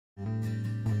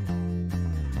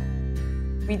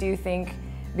We do think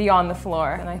beyond the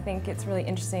floor, and I think it's really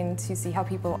interesting to see how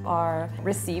people are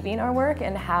receiving our work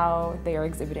and how they are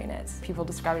exhibiting it. People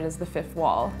describe it as the fifth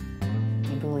wall.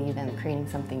 We believe in creating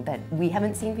something that we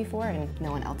haven't seen before and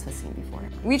no one else has seen before.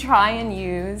 We try and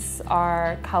use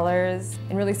our colors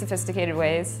in really sophisticated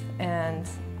ways, and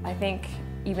I think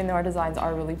even though our designs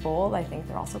are really bold, I think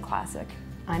they're also classic.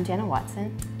 I'm Jenna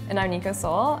Watson. And I'm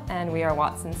Soule, and we are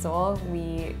Watson-Soule.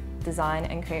 We design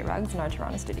and create rugs in our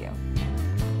Toronto studio.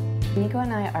 Nico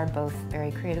and I are both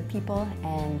very creative people,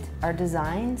 and our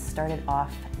designs started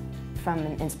off from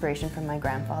an inspiration from my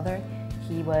grandfather.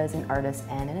 He was an artist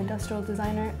and an industrial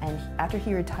designer, and after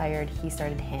he retired, he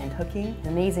started hand hooking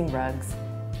amazing rugs.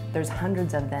 There's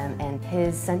hundreds of them, and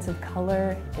his sense of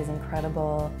color is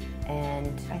incredible,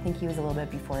 and I think he was a little bit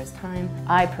before his time.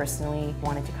 I personally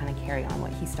wanted to kind of carry on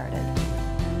what he started.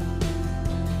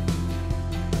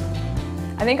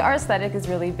 I think our aesthetic is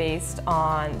really based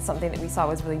on something that we saw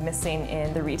was really missing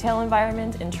in the retail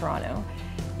environment in Toronto.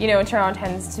 You know, Toronto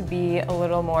tends to be a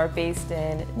little more based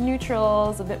in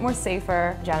neutrals, a bit more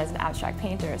safer. Jenna's an abstract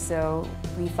painter, so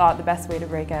we thought the best way to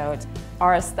break out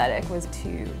our aesthetic was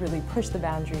to really push the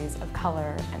boundaries of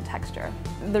color and texture.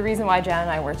 The reason why Jenna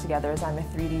and I work together is I'm a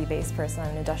 3D based person,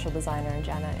 I'm an industrial designer, and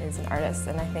Jenna is an artist,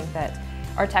 and I think that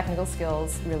our technical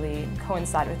skills really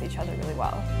coincide with each other really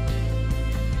well.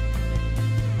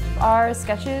 Our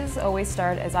sketches always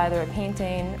start as either a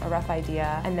painting, a rough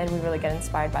idea, and then we really get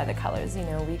inspired by the colors. You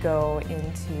know, we go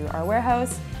into our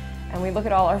warehouse and we look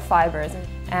at all our fibers,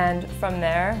 and from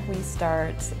there we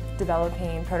start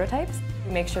developing prototypes.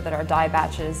 We make sure that our dye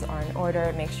batches are in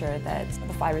order, make sure that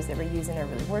the fibers that we're using are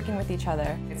really working with each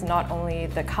other. It's not only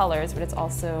the colors, but it's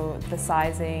also the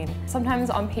sizing. Sometimes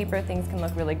on paper things can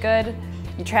look really good.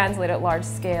 You translate at large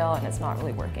scale and it's not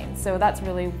really working. So that's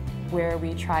really where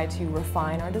we try to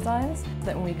refine our designs, so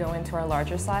that when we go into our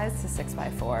larger size to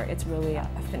 6x4, it's really a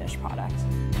finished product.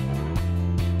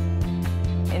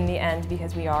 In the end,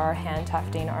 because we are hand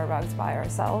tufting our rugs by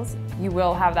ourselves, you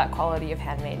will have that quality of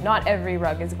handmade. Not every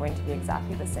rug is going to be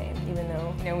exactly the same, even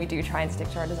though we do try and stick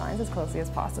to our designs as closely as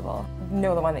possible.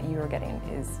 The one that you are getting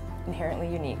is inherently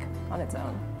unique on its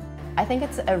own. I think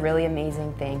it's a really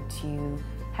amazing thing to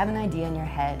have an idea in your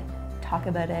head, talk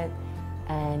about it,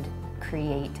 and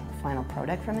create a final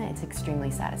product from it. It's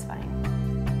extremely satisfying.